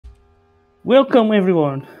Welcome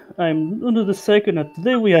everyone, I'm Nuno the Second and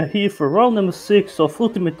today we are here for round number 6 of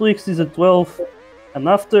Ultimate League Season 12, and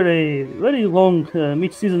after a very long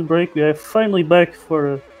mid-season break we are finally back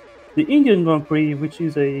for the Indian Grand Prix, which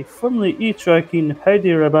is a Formula E track in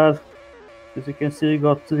Hyderabad. As you can see, we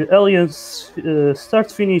got the Alliance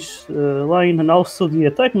start-finish line and also the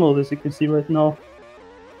attack mode, as you can see right now.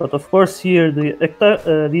 But of course here the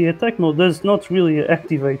attack mode does not really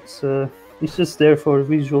activate, it's just there for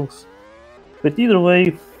visuals. But either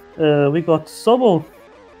way, we got Sobo,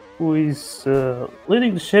 who is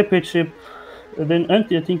leading the championship. And then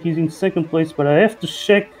Antti, I think, is in second place, but I have to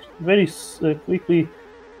check very quickly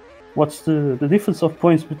what's the difference of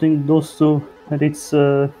points between those two. And it's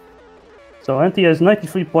so Antti has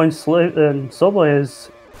 93 points and Sobo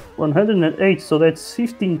has 108, so that's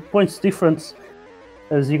 15 points difference.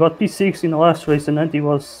 As he got P6 in the last race and Antti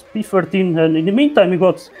was P13, and in the meantime he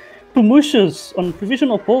got Pumushes on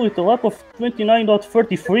provisional pole with a lap of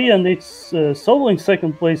 29.33, and it's Solo in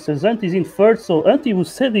second place as Antti is in third. So Antti, who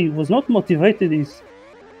said he was not motivated,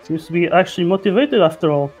 seems to be actually motivated after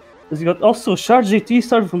all. As he got also Charge GT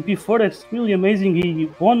started from P4, that's really amazing. He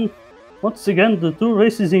won once again the two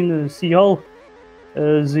races in Seoul.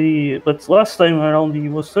 But last time around he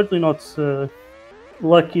was certainly not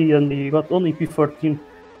lucky and he got only P14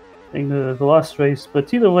 in the last race.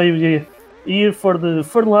 But either way, here for the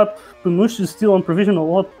third lap, Pemush is still on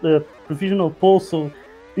provisional pole, so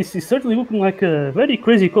this is certainly looking like a very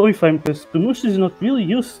crazy qualifying because Pemush is not really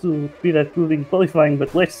used to be that good in qualifying.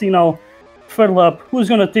 But let's see now, third lap, who's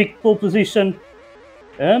gonna take pole position?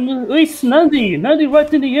 It's Nandi. Nandi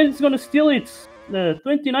right in the end is gonna steal it.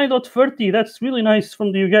 29.30. That's really nice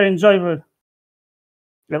from the Hungarian driver.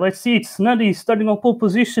 Let's see, it's Nadi starting on pole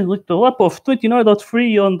position with the lap of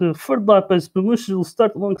 29.3 on the third lap, as Pemush will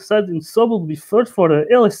start alongside and Sobo will be third for the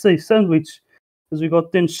LSA sandwich. As we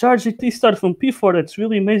got then Charge GT start from P4, that's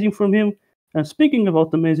really amazing from him. And speaking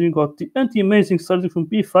about amazing, we got the anti-amazing starting from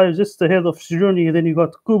P5 just ahead of Journey, and then you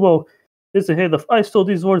got Kubo just ahead of I Stole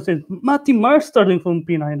These Words, and Matti Mar starting from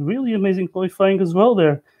P9. Really amazing qualifying as well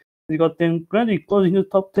there. We got then Grandi closing the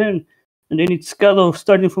top 10. And then it's Scalo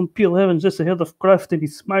starting from P11, just ahead of Kraft, and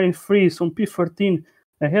it's Marin Freeze from P13,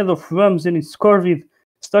 ahead of Rams, and it's Corvid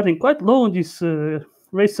starting quite low in this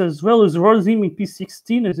race, as well as Rorzim in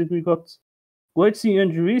P16, as we got Goetzi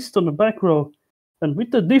and Jurist on the back row. And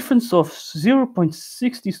with the difference of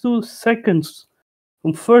 0.62 seconds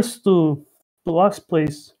from first to last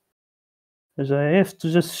place, as I have to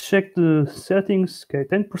just check the settings. Okay,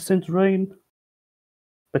 10% rain.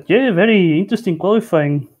 But yeah, very interesting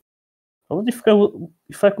qualifying. I wonder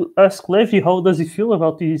if I could ask Levy how does he feel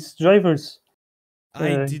about these drivers.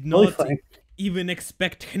 I did not even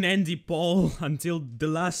expect Handy Paul until the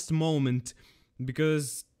last moment,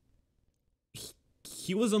 because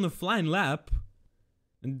he was on a flying lap,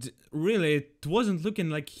 and really it wasn't looking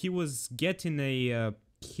like he was getting a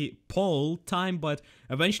pole time, but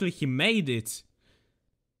eventually he made it.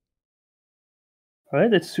 Alright,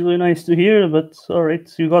 that's really nice to hear, but alright,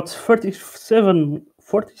 you got 47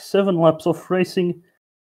 laps of racing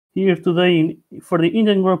here today for the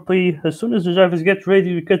Indian Grand Prix. As soon as the drivers get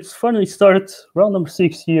ready, we can finally start round number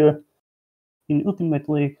 6 here in Ultimate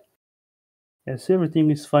League. Yes, everything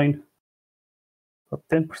is fine. Got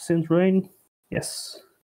 10% rain. Yes.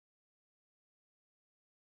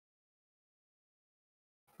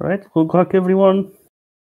 Alright, good luck everyone.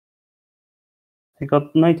 I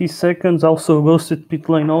got 90 seconds, also ghosted pit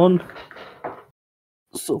lane on.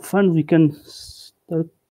 So fun, we can start.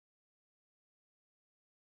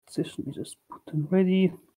 Let me just put them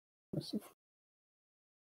ready.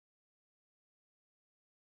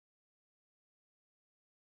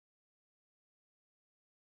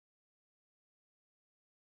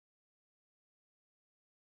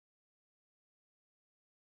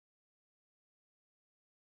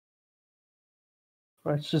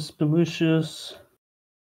 Righteous Belucius.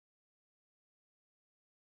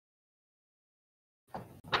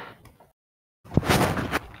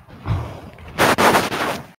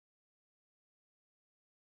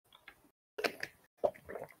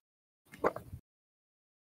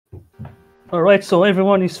 Alright, so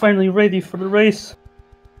everyone is finally ready for the race.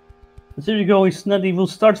 There you go, Snuddy will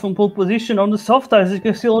start from pole position on the soft tires. You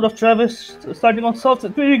can see a lot of Travis starting on soft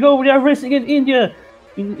tires. There you go, we are racing in India.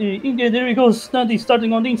 In India, there we go, Snuddy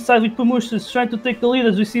starting on the inside with Pemushas trying to take the lead,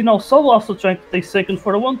 as we see now Solo also trying to take second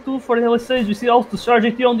for a 1-2 for the LSAs. We see also Charge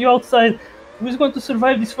GT on the outside, who is going to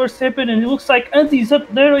survive this first happen, and it looks like Antti is up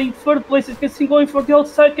there in third place. You can see going for the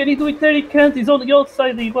outside. Can he do it there? He can't, he's on the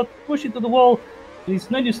outside, he got pushed into the wall.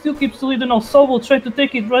 Snuddy still keeps the lead, and now Solo trying to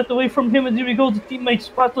take it right away from him, and here we go, the teammates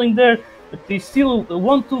battling there. But they still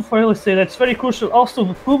 1-2 for LSA. That's very crucial.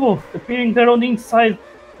 Also, Kubo appearing there on the inside.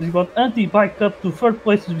 You got Anti back up to third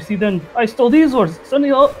place as we see then. I stole these ones.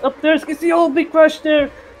 Suddenly up there. You can see big crash there.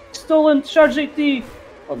 Stolen Charge AT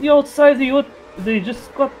on the outside. They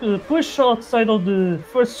just got the push outside of the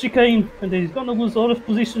first chicane, and they're gonna lose a lot of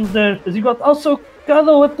positions there. As you got also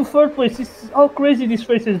Kado up to third place. This is how crazy this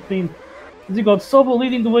race has been. As you got Sobo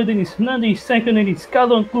leading the way, then it's Nandi second, and it's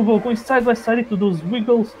Kado and Kubo going side by side into those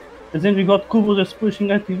wiggles. And then we got Kubo just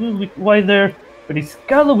pushing Anti a little bit wide there. But it's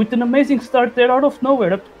Kado with an amazing start there out of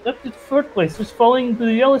nowhere, up to third place, just following the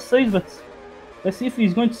LSAs. But let's see if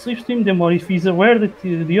he's going to slipstream them or if he's aware that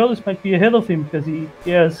the others might be ahead of him, because he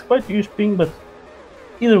has quite a huge ping. But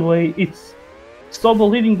either way, it's Sobo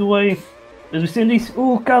leading the way. As we see this,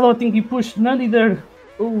 Kado, I think he pushed Nandi there.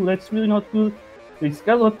 That's really not good. It's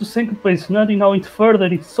Kado up to second place, Nandi now in third,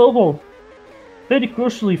 and it's Sobo, very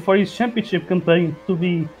crucially for his championship campaign, to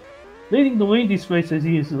be leading the way in this race, as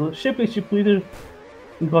he is the championship leader.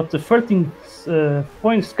 He got the 13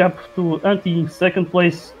 points gap to Anti in second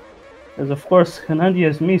place, as of course Andy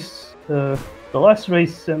has missed the last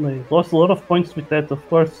race and he lost a lot of points with that, of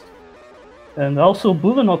course. And also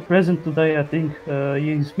Buda not present today, I think.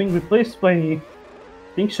 He's being replaced by, I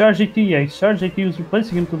think, Charge AT. Yeah, Charge AT was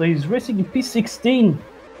replacing him today. He's racing in P16.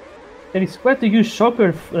 And it's quite a huge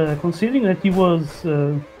shocker, considering that he was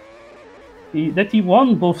that he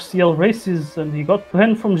won both CL races and he got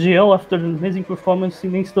banned from GL after an amazing performance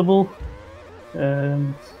in Istanbul.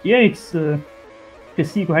 And yeah, it's you can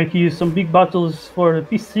see like he has some big battles for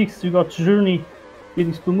P6. You got Journey, it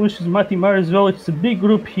is Pumush's Matimar as well. It's a big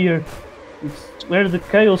group here. It's where the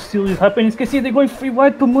chaos still is happening. As you can see, they're going free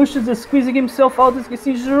wide. Pumush's is squeezing himself out. As you can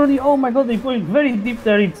see, Journey, oh my god, they're going very deep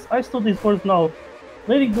there. It's I stole this first now.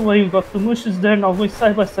 Leading the way, we got Pumush's there now, going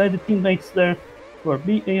side by side, the teammates there for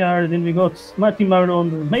BAR. Then we got Matimar on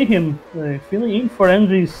the Mayhem, filling in for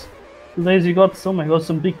Andres. Today we got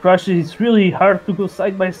some big crashes. It's really hard to go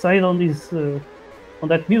side by side on this on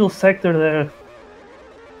that middle sector there.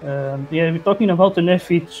 Yeah, we're talking about an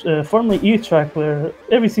F1 Formula E track, where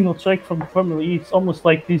every single track from Formula E is almost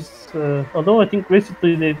like this. Although I think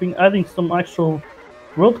recently they've been adding some actual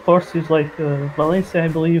road courses like Valencia, I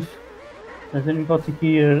believe. And then we got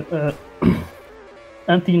here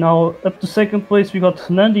Anti now up to second place. We got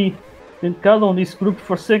Nandi and Kado on this group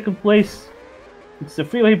for second place. It's a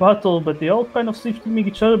freeway battle, but they all kind of slipstreaming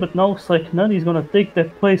each other. But now it's like Nandi is gonna take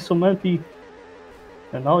that place from Anti.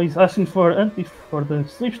 And now he's asking for Anti for the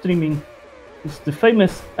slipstreaming. It's the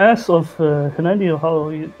famous ass of Nandi,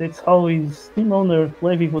 that's how his team owner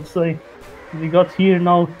Levy would say. We got here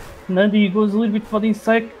now, Nandi goes a little bit for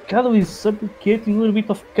inside. Kado is supplicating a little bit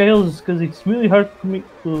of chaos because it's really hard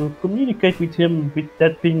to communicate with him with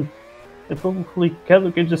that ping. And probably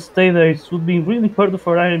Kado can just stay there. It would be really hard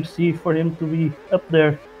for IMC for him to be up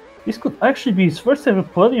there. This could actually be his first ever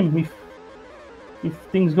podium if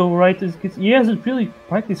things go right. He hasn't really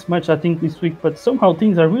practiced much, I think, this week, but somehow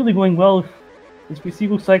things are really going well. As we see,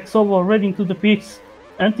 looks like Sobo already into the pits.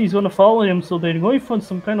 Anti's gonna follow him, so they're going for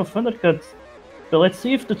some kind of undercut. But let's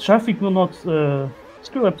see if the traffic will not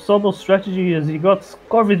screw up Sobo's strategy, as he got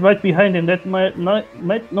Corvid right behind him. That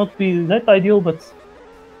might not be that ideal, but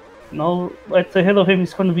now right ahead of him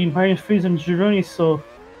is going to be Marian Fries and Gironi, so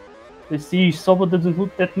let's see Sobo doesn't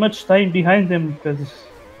put that much time behind them, because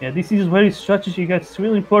yeah, this is where his strategy gets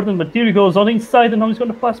really important. But here he goes on inside, and now he's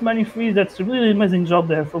going to pass Marian Fries. That's a really amazing job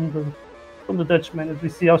there from the Dutchman, as we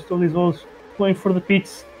see Australia's was going for the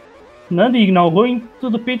pits. Nandi now going to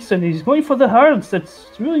the pits, and he's going for the hards. That's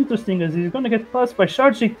really interesting, as he's going to get passed by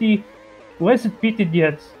Charge GT, who hasn't pitted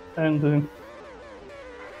yet. And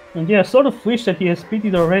yeah, I sort of wish that he has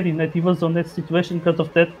pitted already and that he was on that situation because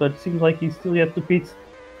of that, but it seems like he's still yet to pit.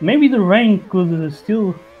 Maybe the rain could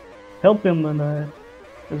still help him,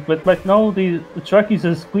 but right now the track is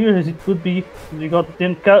as clear as it could be. We got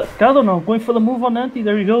then Kado now going for the move on Anti.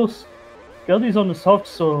 There he goes. Kado is on the soft,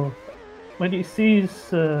 so when he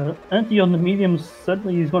sees Anti on the mediums,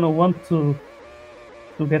 suddenly he's gonna want to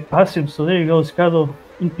get past him. So there he goes, Kado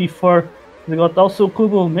in P4. We got also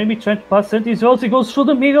Kubo, maybe trying to pass Anti as well. He goes through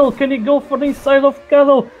the middle. Can he go for the inside of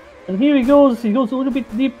Kado? And here he goes. He goes a little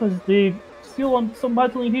bit deep, as they still want some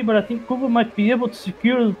battling here. But I think Kubo might be able to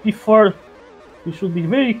secure P4. It should be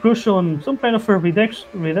very crucial and some kind of a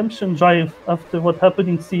redemption drive after what happened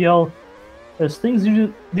in CL. As things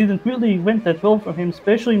didn't really went that well for him,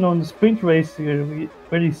 especially on the sprint race here,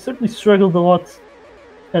 where he certainly struggled a lot.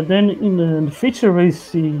 And then in the feature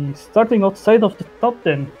race, he's starting outside of the top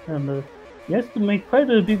 10, and he has to make quite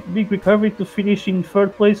a big recovery to finish in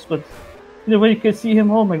third place. But either way, you can see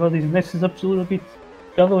him. Oh my god, he messes up a little bit.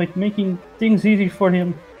 Kado making things easy for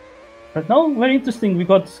him. Right now, very interesting. We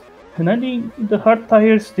got Hernandi in the hard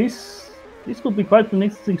tires. This could be quite an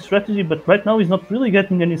interesting strategy, but right now he's not really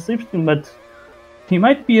getting any slipstream, but he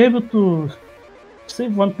might be able to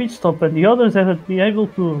save one pit stop, and the others have be able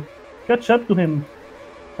to catch up to him.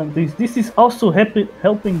 And this is also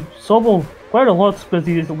helping Sobol quite a lot because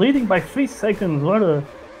he is leading by 3 seconds. What a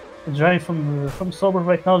drive from Sobol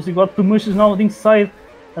right now. As he got Promotions now inside,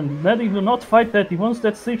 and Neddy will not fight that. He wants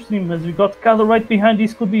that slipstream. As we got Kado right behind,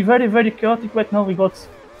 this could be very, very chaotic right now. We got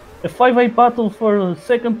a 5-way battle for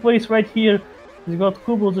second place right here. We got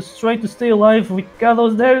Kubo just trying to stay alive with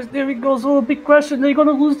Kado. There he goes. Oh, big crash, and they're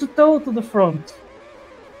gonna lose the toe to the front.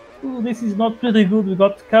 Ooh, this is not really good. We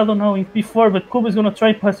got Kado now in P4, but Kubo is gonna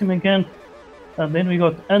try pass him again. And then we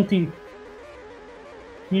got Anti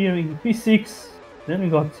here in P6. Then we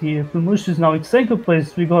got here Promotions now in second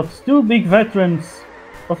place. We got two big veterans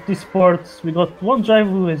of this sport. We got one driver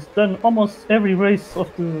who has done almost every race of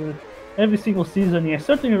every single season. He has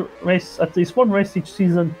certainly raced at least one race each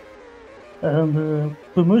season. And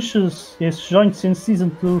Promotions has joined since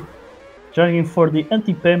season 2, joining for the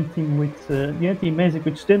anti-PEM team with the anti-Magic,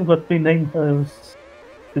 which then got renamed as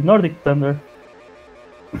the Nordic Thunder.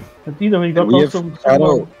 But either we got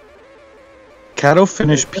also Kato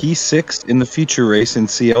finished P6 in the feature race in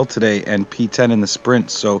CL today and P10 in the sprint,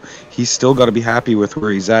 so he's still got to be happy with where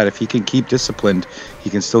he's at. If he can keep disciplined, he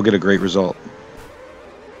can still get a great result.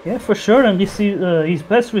 Yeah, for sure. And this is, his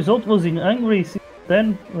best result was in Hungary,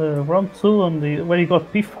 then round 2 where he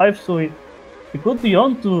got P5, so he could be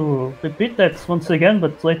on to repeat that once again.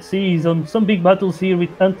 But let's see, he's on some big battles here with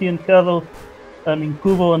Anti and Kado.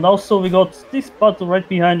 Kubo, and also we got this battle right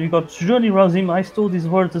behind. We got Johnny Razim. I stole these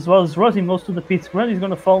words as well as Razim goes to the pits. Grant is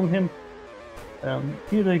gonna follow him.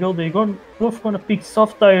 Here they go. They're both gonna pick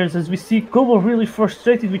soft tires as we see Kubo really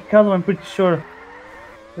frustrated with Kado, I'm pretty sure.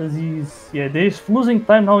 As they're losing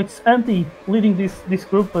time now. It's Anti leading this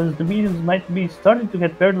group as the mediums might be starting to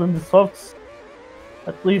get better than the softs.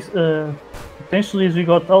 At least potentially, as we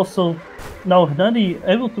got also now Nandi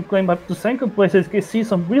able to climb up to second place. As you can see,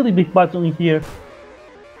 some really big battling here.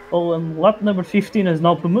 Oh, and lap number 15 as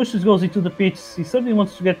now Promotions goes into the pits. He certainly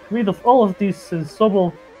wants to get rid of all of this.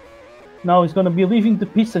 Sobol now is going to be leaving the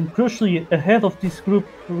pits and crucially ahead of this group,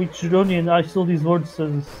 which Ronnie and I saw these words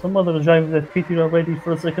as some other drivers that pitted already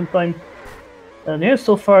for a second time. And yeah,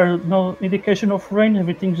 so far no indication of rain.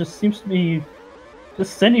 Everything just seems to be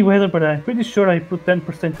just sunny weather, but I'm pretty sure I put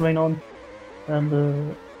 10% rain on.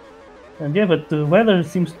 And yeah, but the weather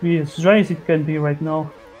seems to be as dry as it can be right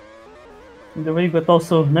now. In the way, but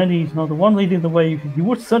also Nanny is now the one leading the way. You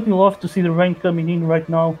would certainly love to see the rain coming in right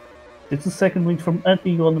now. It's the second win from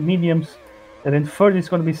Anti on the mediums. And then third is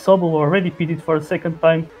going to be Sobol, already pitted for a second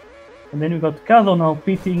time. And then we got Kado now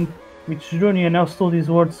pitting, which Johnny and now stole these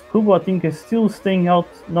words. Kubo, I think, is still staying out.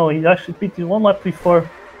 No, he actually pitted one lap before.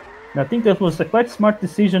 And I think that was a quite smart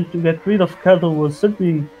decision to get rid of Kado, was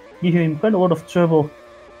certainly giving him quite a lot of trouble.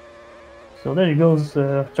 So there he goes,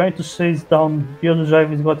 trying to chase down the other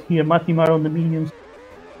driver he's got here, Matimar on the mediums.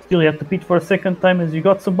 Still, he had to pit for a second time as you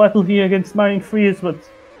got some battle here against Marin Freeze, but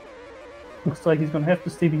looks like he's going to have to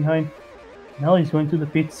stay behind. Now he's going to the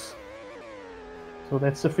pits. So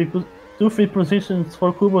that's the two free positions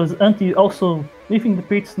for Kubo, as Anti also leaving the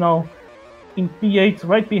pits now in P8,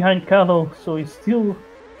 right behind Kado. So he still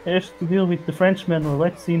has to deal with the Frenchman. Well,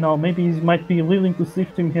 let's see now, maybe he might be willing to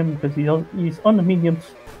slipstream him because he's on the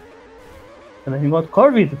mediums. And then you got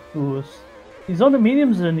Corvid, he's on the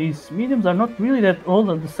mediums, and his mediums are not really that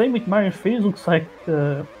old. And the same with Marin Freeze. Looks like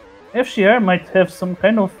FCR might have some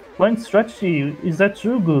kind of planned strategy. Is that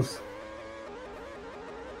true, Goose?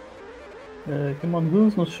 Come on,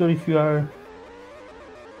 Goose. Not sure if you are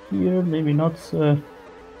here. Maybe not.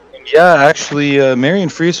 Yeah, actually, Marion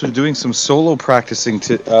Freeze was doing some solo practicing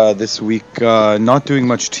this week, not doing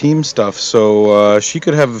much team stuff, so she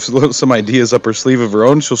could have some ideas up her sleeve of her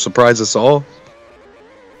own. She'll surprise us all.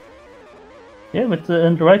 Yeah, but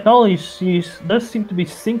and right now she does seem to be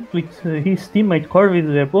synced with his teammate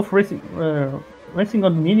Corvid. They're both racing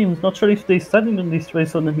on the mediums. Not sure if they started on this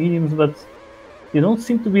race on the mediums, but they don't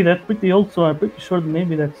seem to be that pretty old, so I'm pretty sure that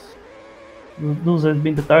maybe those have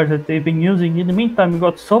been the tires that they've been using. In the meantime, we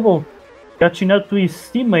got Sobol catching up to his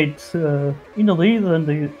teammates in the lead,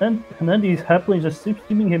 and Andy is happily just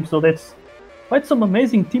slipstreaming him. So that's quite some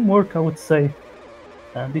amazing teamwork, I would say.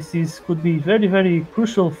 And this could be very, very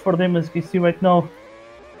crucial for them, as you can see right now.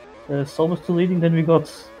 Sobol still leading. Then we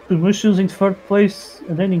got Tumushius in third place,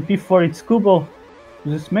 and then in P4 it's Kubo,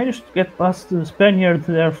 who just managed to get past the Spaniard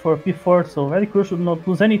there for P4. So very crucial to not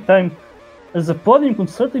lose any time, as the podium could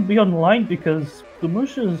certainly be on the line, because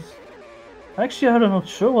Tumushius Actually, I'm not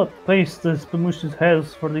sure what pace the Spamushes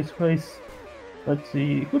has for this race, but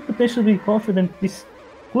he could potentially be confident. This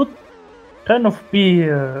could kind of be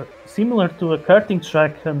similar to a karting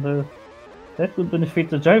track, and that would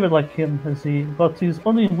benefit a driver like him, as he got his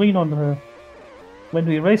only win on when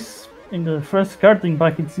we raced in the first karting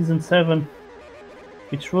back in Season 7,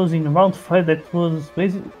 which was in round 5. That was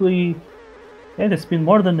basically, yeah, it's been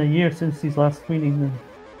more than a year since his last win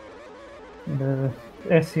in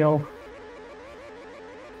the SEL.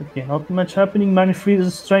 Okay, not much happening. Manfred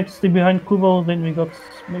is trying to stay behind Kubo. Then we got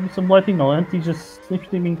maybe some lighting. No, Anti just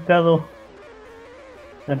slipstreaming Kado.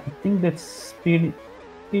 And I think that's been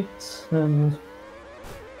it. And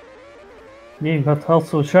yeah, we got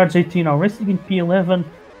also Charge 18 now racing in P11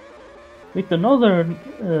 with another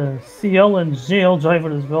CL and JL driver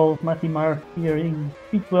as well. Matimar here in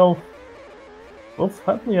P12. Both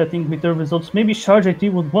happily, I think, with their results. Maybe Charge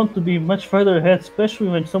 18 would want to be much further ahead, especially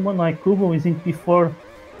when someone like Kubo is in P4.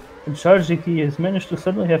 And Charge GT has managed to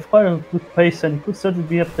suddenly have quite a good pace, and he could certainly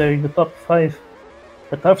be up there in the top 5.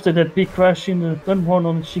 But after that big crash in the turn 1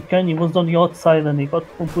 on the chicane, he was on the outside and he got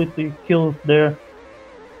completely killed there.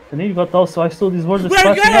 And then he got also, I saw these words. We're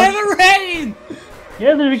gonna have a rain!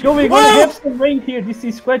 Yeah, there we go, we're gonna have some rain here. This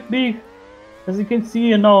is quite big. As you can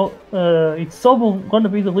see, now it's Sobel gonna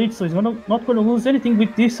be the lead, so he's not gonna lose anything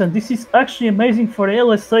with this. And this is actually amazing for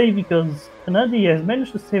LSA because Kanadi has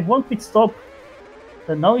managed to save one pit stop.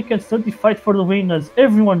 And now he can start the fight for the win, as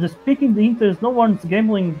everyone just picking the Inters, no one's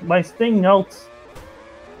gambling by staying out.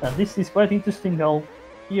 And this is quite interesting. I'll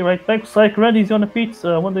be right back. Psych Randy's on a pit,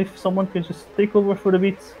 I wonder if someone can just take over for the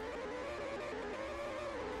bit.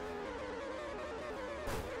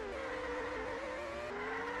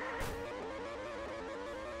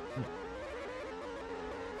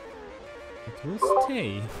 It will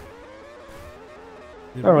stay.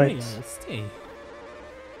 Alright. Stay.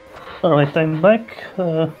 Alright, I'm back.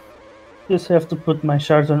 Just have to put my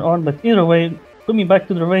charger on, but either way, coming back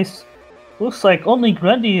to the race, looks like only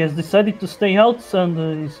Grandi has decided to stay out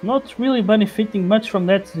and is not really benefiting much from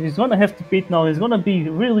that. He's gonna have to pit now, he's gonna be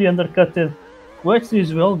really undercutted. Wesley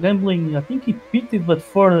as well, gambling, I think he pitted, but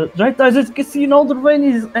for right as you can see, now the rain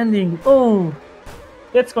is ending. Oh,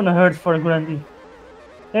 that's gonna hurt for Grandi.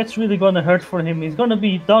 That's really gonna hurt for him. He's gonna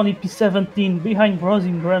be down in P17, behind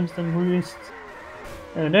Rosin, Grams and Ruist.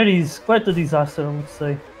 And that is quite a disaster, I would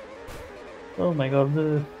say. Oh my god,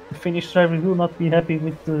 the Finnish driver will not be happy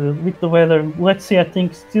with the weather. Let's see, I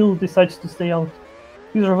think still decides to stay out.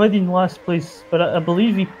 He's already in last place, but I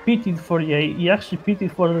believe he pitted for he actually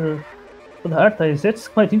pitted for the hard tires. That's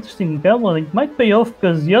quite interesting gamble. It might pay off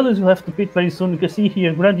because the others will have to pit very soon. You can see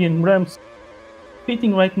here Grady and Rams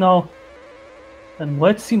pitting right now. And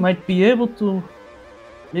Let's might be able to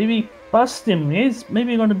maybe past him. He's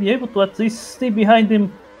maybe going to be able to at least stay behind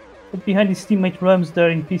him, behind his teammate Rams there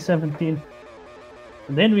in P17.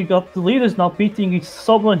 And then we got the leaders now pitting. It's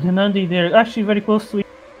Sobel and Hernandi. They're actually very close to it.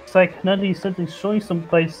 It's like Hernandi is certainly showing some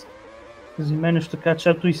pace as he managed to catch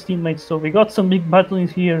up to his teammates. So we got some big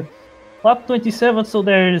battles here. Lap 27, so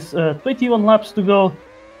there's 21 laps to go.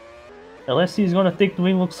 LSC is going to take the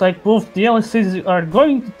win. Looks like both the LSCs are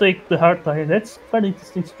going to take the hard tire. That's quite an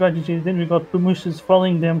interesting strategy. Then we got Promotions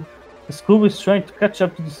following them. The Kubo is trying to catch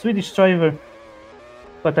up to the Swedish driver.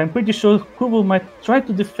 But I'm pretty sure Kubo might try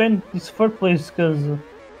to defend this third place because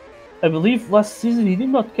I believe last season he did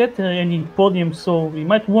not get any podium, so he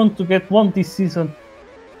might want to get one this season.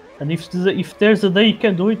 And if there's a day he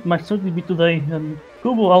can do it, might certainly be today. And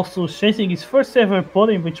Kubo also chasing his first ever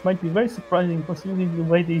podium, which might be very surprising considering the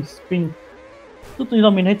way he's been totally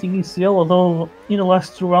dominating in CL, although in the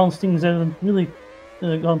last 2 rounds things haven't really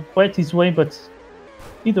gone quite his way. But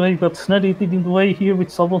either way, got Snuddy leading the way here with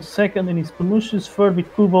Sobel second, and his Promotions third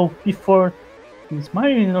with Kubo P4. He's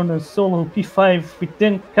Marion on a solo P5 with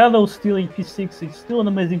then Kado still in P6. It's still an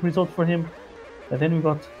amazing result for him. And then we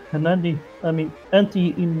got Anti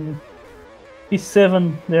in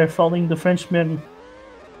P7 there, following the Frenchman.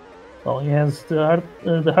 Well, he has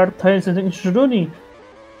the hard tires, and then Shruni.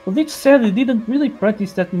 Well, Ditch said he didn't really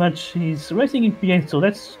practice that much. He's racing in P8, so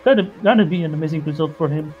that's gonna be an amazing result for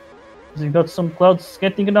him. He got some clouds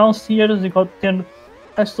getting announced here. He got 10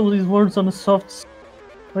 S12 these words on the softs.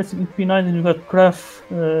 Racing in P9, and you got Kraft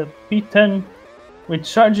P10 with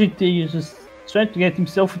Charge GT. He's just trying to get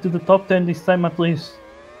himself into the top 10 this time at least.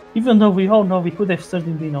 Even though we all know we could have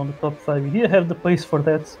certainly been on the top 5. He did have the pace for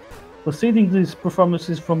that. Proceeding these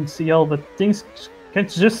performances from CL, but things can't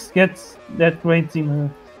just get that great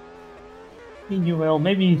in UL.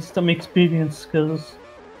 Maybe some experience, because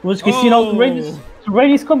as you can see now, the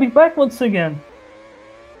rain is coming back once again.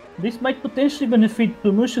 This might potentially benefit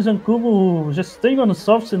Promotions and Kubo, who just staying on the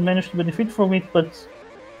softs and manage to benefit from it, but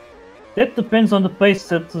that depends on the pace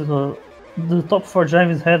that the top 4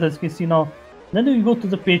 drivers had, as you can see now. Then we go to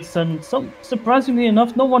the pits, and surprisingly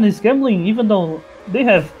enough, no one is gambling, even though they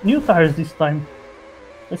have new tires this time.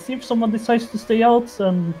 Let's see if someone decides to stay out,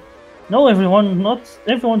 and no, not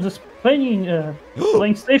everyone just playing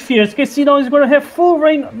safe here. As you can see now, he's gonna have full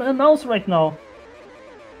rain announced right now.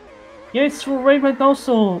 Yeah, it's full rain right now,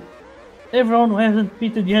 so everyone who hasn't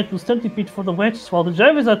pitted yet will start to pit for the wets, while the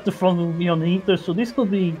drivers at the front will be on the Inter, so this could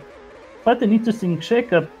be quite an interesting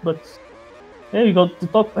shakeup, but there we got the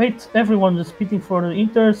top 8, everyone just pitting for the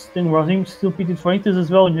Inters, then Razim still pitted for Inters as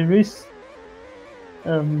well in the race.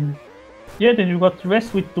 Yeah, then you got the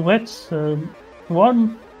rest with the wets,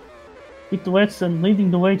 one with the wets and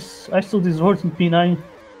leading the wets, I saw this horse in P9,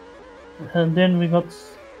 and then we got,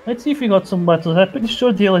 let's see if we got some battles. I'm pretty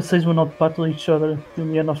sure the LSAs will not battle each other till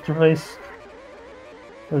the end of the race,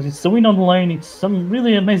 because it's the win on the line. It's some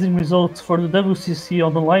really amazing results for the WCC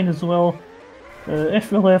on the line as well.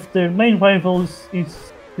 FLF, their main rivals,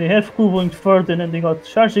 they have Kubo in third, and then they got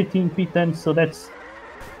Charge 18 P10, so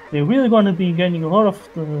they're really going to be gaining a lot of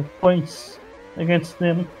the points against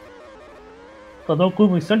them. Although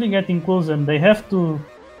Kubo is certainly getting close, and they have to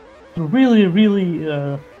really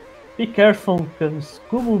be careful, because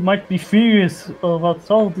Kubo might be furious about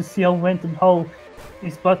how the CL went and how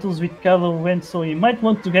his battles with Kalo went, so he might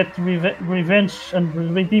want to get revenge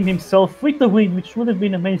and redeem himself with the win, which would have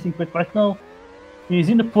been amazing, but right now he's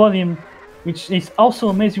in the podium, which is also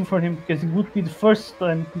amazing for him, because it would be the first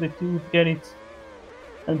time that he would get it.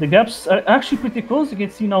 And the gaps are actually pretty close. You can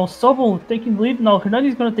see now Sobol taking the lead, now Hernani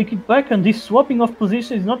is going to take it back, and this swapping of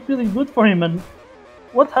position is not really good for him. And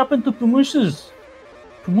what happened to Promotions?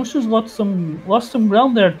 Promotions lost some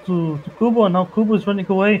ground there to Kubo, and now Kubo is running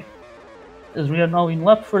away, as we are now in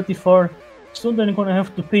lap 34. Soon they're going to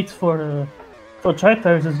have to pit for dry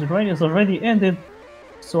tires, as the rain has already ended.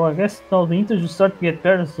 So I guess now the Inter should start to get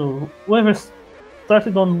better, so whoever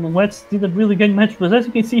started on wets didn't really get much, but as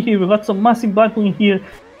you can see here, we got some massive battling here.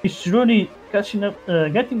 It's really catching up,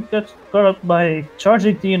 getting caught up by Charge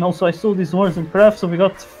 18, and also I saw these wars and craft, so we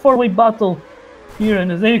got 4-way battle here,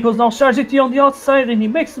 and there he goes now, Charge 18 on the outside, and he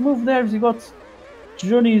makes the move there, as he got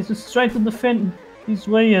Journey is just trying to defend his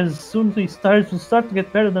way. As soon as his tires will start to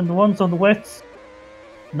get better than the ones on the wets.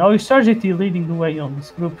 Now it's Charge 18 leading the way on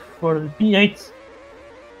this group for the P8.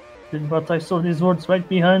 But I saw these words right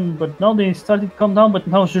behind, but now they started to come down, but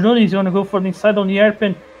now Gironi is going to go for the inside on the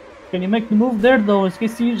airpin. Can he make the move there though? As you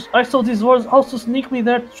can see, I saw these words also sneakily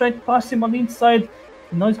there to try to pass him on the inside.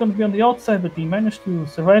 And now he's going to be on the outside, but he managed to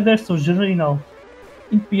survive there, so Gironi now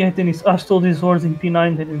in P8, and I saw these words in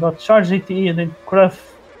P9, then we got Charge ATE, and then Kraft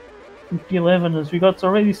in P11, as we got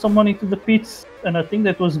already some money to the pits, and I think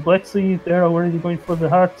that was Bletzy, they're already going for the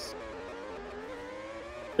hearts.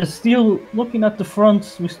 Still looking at the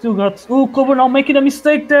front, we still got Kobo now making a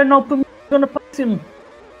mistake there. Now Pamush is gonna pass him.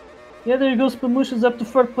 Yeah, there he goes. Pamush is up to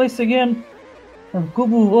third place again. And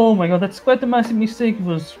Kobo, oh my god, that's quite a massive mistake. He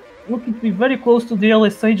was looking to be very close to the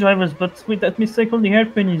LSA drivers, but with that mistake on the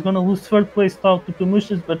hairpin, he's gonna lose third place now to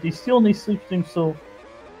Pamush's, but he still needs shifting, so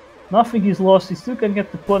nothing is lost. He still can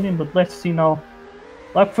get the podium, but let's see now.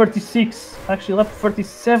 Lap 36, actually lap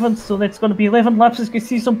 37, so that's gonna be 11 laps. As you can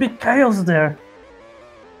see, some big chaos there.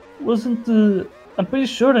 I'm pretty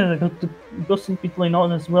sure that I got some pit lane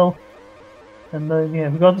on as well. And yeah,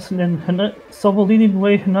 we got this, and then Sobol leading the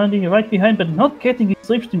way, Hernani right behind, but not getting his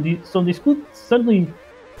slipstream, so this could suddenly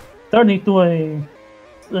turn into a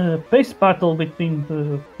pace battle between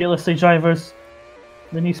the LSA drivers.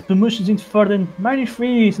 Then his promotions in third, and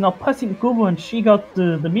 93 is now passing Kubo, and she got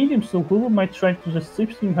the medium, so Kubo might try to just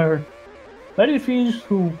slipstream her. 93,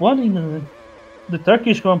 who won in the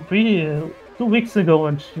Turkish Grand Prix 2 weeks ago,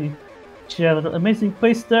 and she had an amazing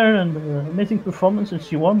pace there and amazing performance, and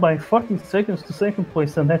she won by 14 seconds to second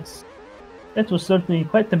place, and that was certainly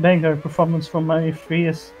quite a banger performance from Mary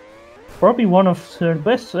Frias. Probably one of her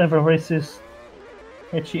best ever races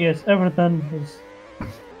that she has ever done.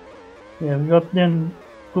 Yeah, we got then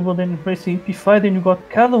Kubo then racing P5, then you got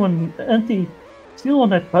Kalo and Anti still on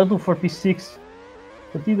that battle for P6,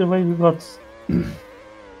 but either way we got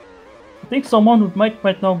I think someone who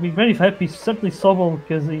might now be very happy is certainly Sobol,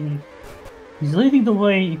 because he's leading the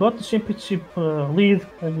way. He got the championship lead,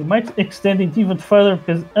 and he might extend it even further,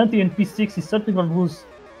 because Anti in P6 is certainly going to lose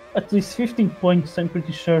at least 15 points, I'm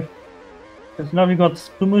pretty sure. Because now we got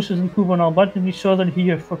Promotions and Kubo now battling each other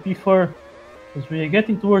here for P4. As we are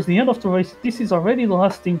getting towards the end of the race, this is already the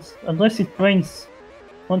last thing, unless it rains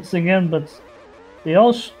once again, but they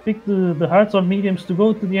all pick the hards or mediums to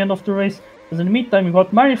go to the end of the race. Because in the meantime, you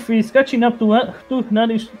got Mary Freeze catching up to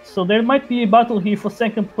Hernandez, so there might be a battle here for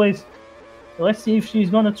second place. So let's see if she's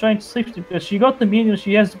gonna try to slipstream, because she got the medium,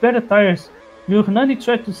 she has better tires. Will Hernandez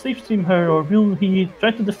try to slipstream her, or will he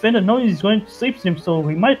try to defend her? No, he's going to slipstream, so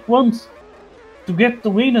he might want to get the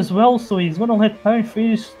win as well, so he's gonna let Mary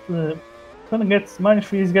Freeze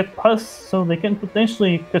get past, so they can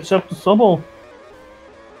potentially catch up to Sobol.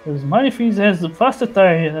 Because Mary Freeze has the faster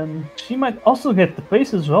tire, and she might also get the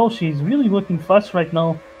pace as well. She's really looking fast right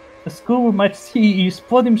now. The Scoober might see his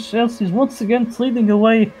podium chances once again leading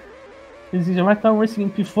away. He's right now racing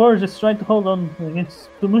in P4, just trying to hold on against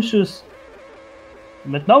Prometheus.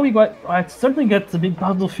 But now we certainly get the big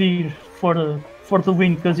battlefield for the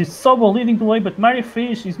win, because it's Sobol leading the way, but Mary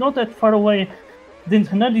Freeze, she's not that far away. Then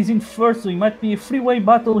Hernandez in first, so it might be a three-way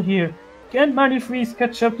battle here. Can Mary Freeze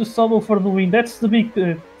catch up to Sobol for the win? That's the big,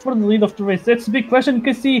 for the lead of the race. That's the big question,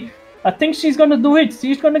 because I think she's gonna do it.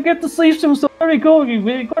 She's gonna get the slipstream, so there we go.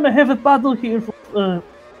 We're gonna have a battle here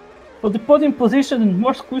for the podium position, and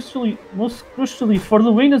most crucially for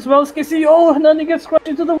the win as well. As you can see, Hernandez gets crashed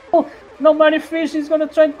into the wall. Now Mary Freeze is gonna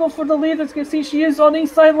try to go for the lead. As you can see, she is on the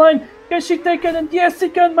inside line. Can she take it? And yes, she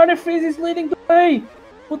can. Mary Freeze is leading the way.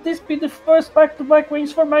 Would this be the first back-to-back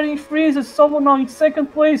wins for Mary Freeze? As Sobol now in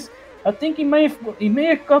second place. I think he may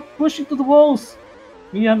have got pushed into the walls.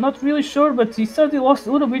 We are not really sure, but he certainly lost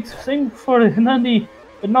a little bit. Same for Hernandez.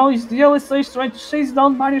 But now the LSA is trying to chase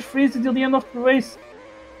down Mary Freeze until the end of the race.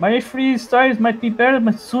 Mary Freeze's tires might be better,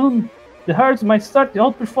 but soon the hards might start to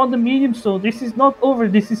outperform the medium, so this is not over.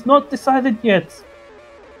 This is not decided yet.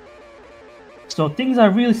 So things are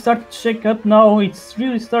really starting to shake up now. It's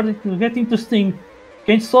really starting to get interesting.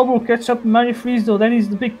 Can Sobol catch up to Mary Freeze, though? That is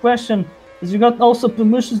the big question. As you got also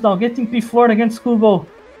promotions now getting P4 against Kubo.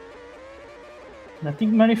 And I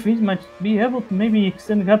think Mary Freeze might be able to maybe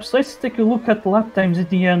extend the gap. So let's take a look at the lap times at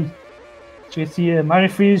the end. So you see Mary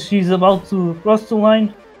Freeze, she's about to cross the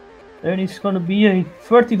line. There is going to be a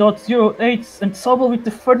 30.08 and Sobol with the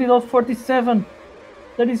 30.47.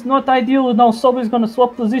 That is not ideal. Now Sobol is going to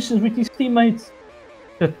swap positions with his teammates.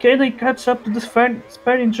 But can they catch up to the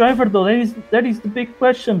sparring driver, though? That is the big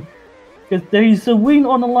question. Because there is a win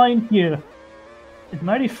on the line here. If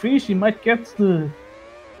Mary Freeze, she might get the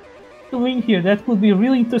win here. That would be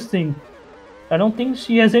really interesting. I don't think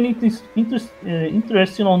she has any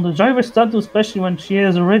interest on the driver status, especially when she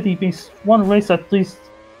has already missed one race at least.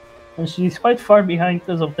 And she is quite far behind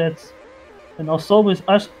because of that. And also is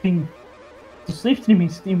asking to slipstream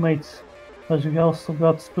his teammates. As we also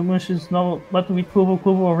got promotions now, but with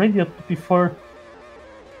Kubo already up to P4.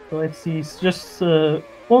 So let's see, it's just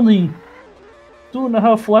only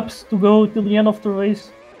 2.5 laps to go till the end of the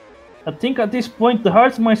race. I think at this point the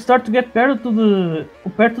hards might start to get better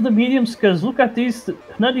compared to the mediums, because look at this,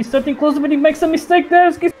 Hernandez starting closer, but he makes a mistake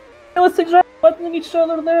there. Let's see, battling each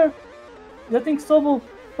other there. I think Sobol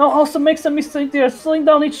now also makes a mistake there, slowing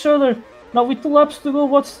down each other. Now with 2 laps to go,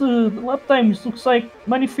 what's the lap time? It looks like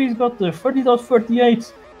Mary Freeze got the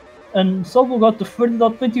 30.38 and Sobol got the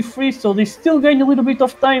 30.23, so they still gain a little bit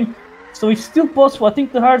of time. So it's still possible. I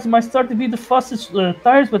think the hards might start to be the fastest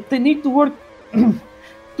tires, but they need to work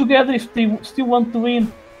together if they still want to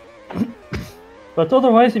win. But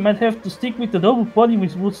otherwise, they might have to stick with the double podium,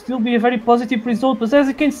 which would still be a very positive result. But as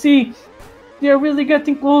you can see, they are really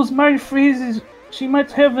getting close. Mary Freeze, she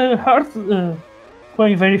might have a hard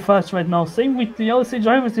going very fast right now. Same with the LSA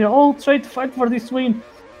drivers, they are all trying to fight for this win.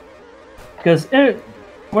 Because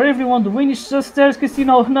for everyone, the win is just there. Because you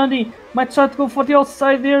know, Hernandez might try to go for the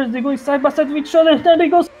outside there. They're going side by side with each other. Hernandez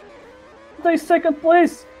goes to second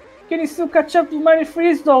place. Can he still catch up to Mary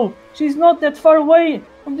Freeze though? She's not that far away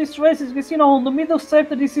from this race. Because you know, on the middle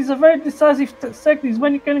sector, this is a very decisive sector. Is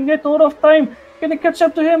when you can get a lot of time. Can they catch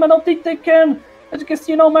up to him? I don't think they can. As you can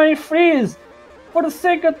see, you know, Mary Freeze, for the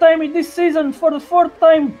second time in this season, for the 4th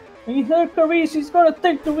time in her career, she's gonna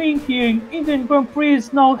take the win here in Indian Grand Prix.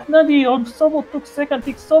 Now, Hernandez on Sobol took second. I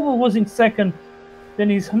think Sobol was in second.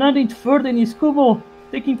 Then is Hernandez in third, and is Kubo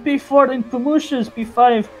taking P4 and promotions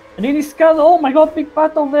P5. And then is Scalo. Oh my god, big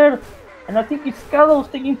battle there. And I think it's Scalo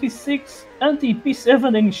taking P6, Anti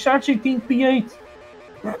P7, and Sharjit in P8.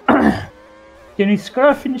 Then is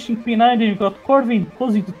Kara finishing P9. Then you got Corvin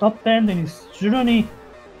closing the top 10. Then is Juroni.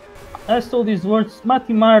 As told these words,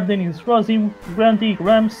 Matty Mar, then is Rosim, Grandy,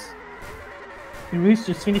 Rams. Reese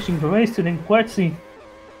just finishing the race, and then Quetzi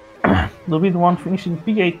will be the one finishing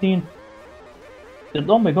P18.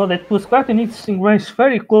 And oh my god, that was quite an interesting race,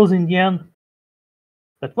 very close in the end.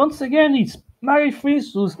 But once again, it's Mary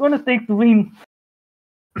Freeze who's going to take the win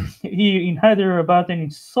here in Hyderabad, and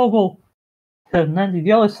it's Sobol. Hernandez, the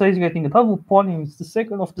LSA is getting a double podium. It's the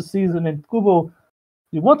second of the season, and Kubo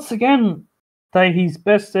once again tie his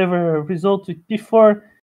best ever result with P4.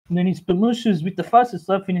 And then his Pelucius with the fastest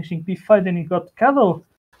lap finishing P5. Then he got Cado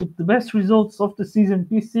with the best results of the season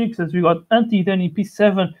P6. As we got Anti, then in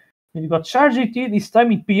P7. Then you got Charge GT this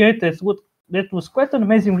time in P8. That was quite an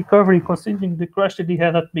amazing recovery considering the crash that he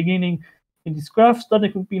had at the beginning in his craft,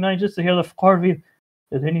 starting from P9 just ahead of Corvid.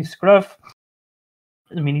 And then his craft.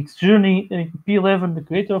 I mean, it's Journey, P11, the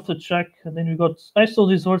creator of the track. And then we got S12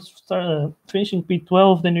 Resorts finishing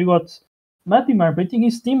P12. Then we got Matimar beating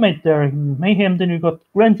his teammate there in Mayhem. Then we got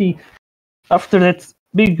Granty after that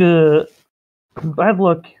big bad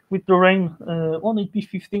luck with the rain, only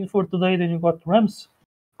P15 for today. Then you got Rams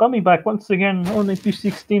coming back once again, only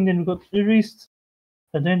P16. Then we got Erist,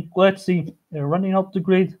 and then Glatzy running out the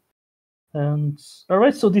grid. And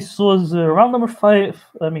alright, so this was round number 5.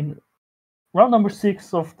 Round number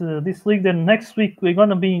 6 of this league. Then next week we're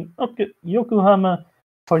gonna be in Yokohama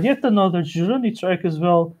for yet another Journey track as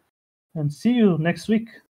well. And see you next week.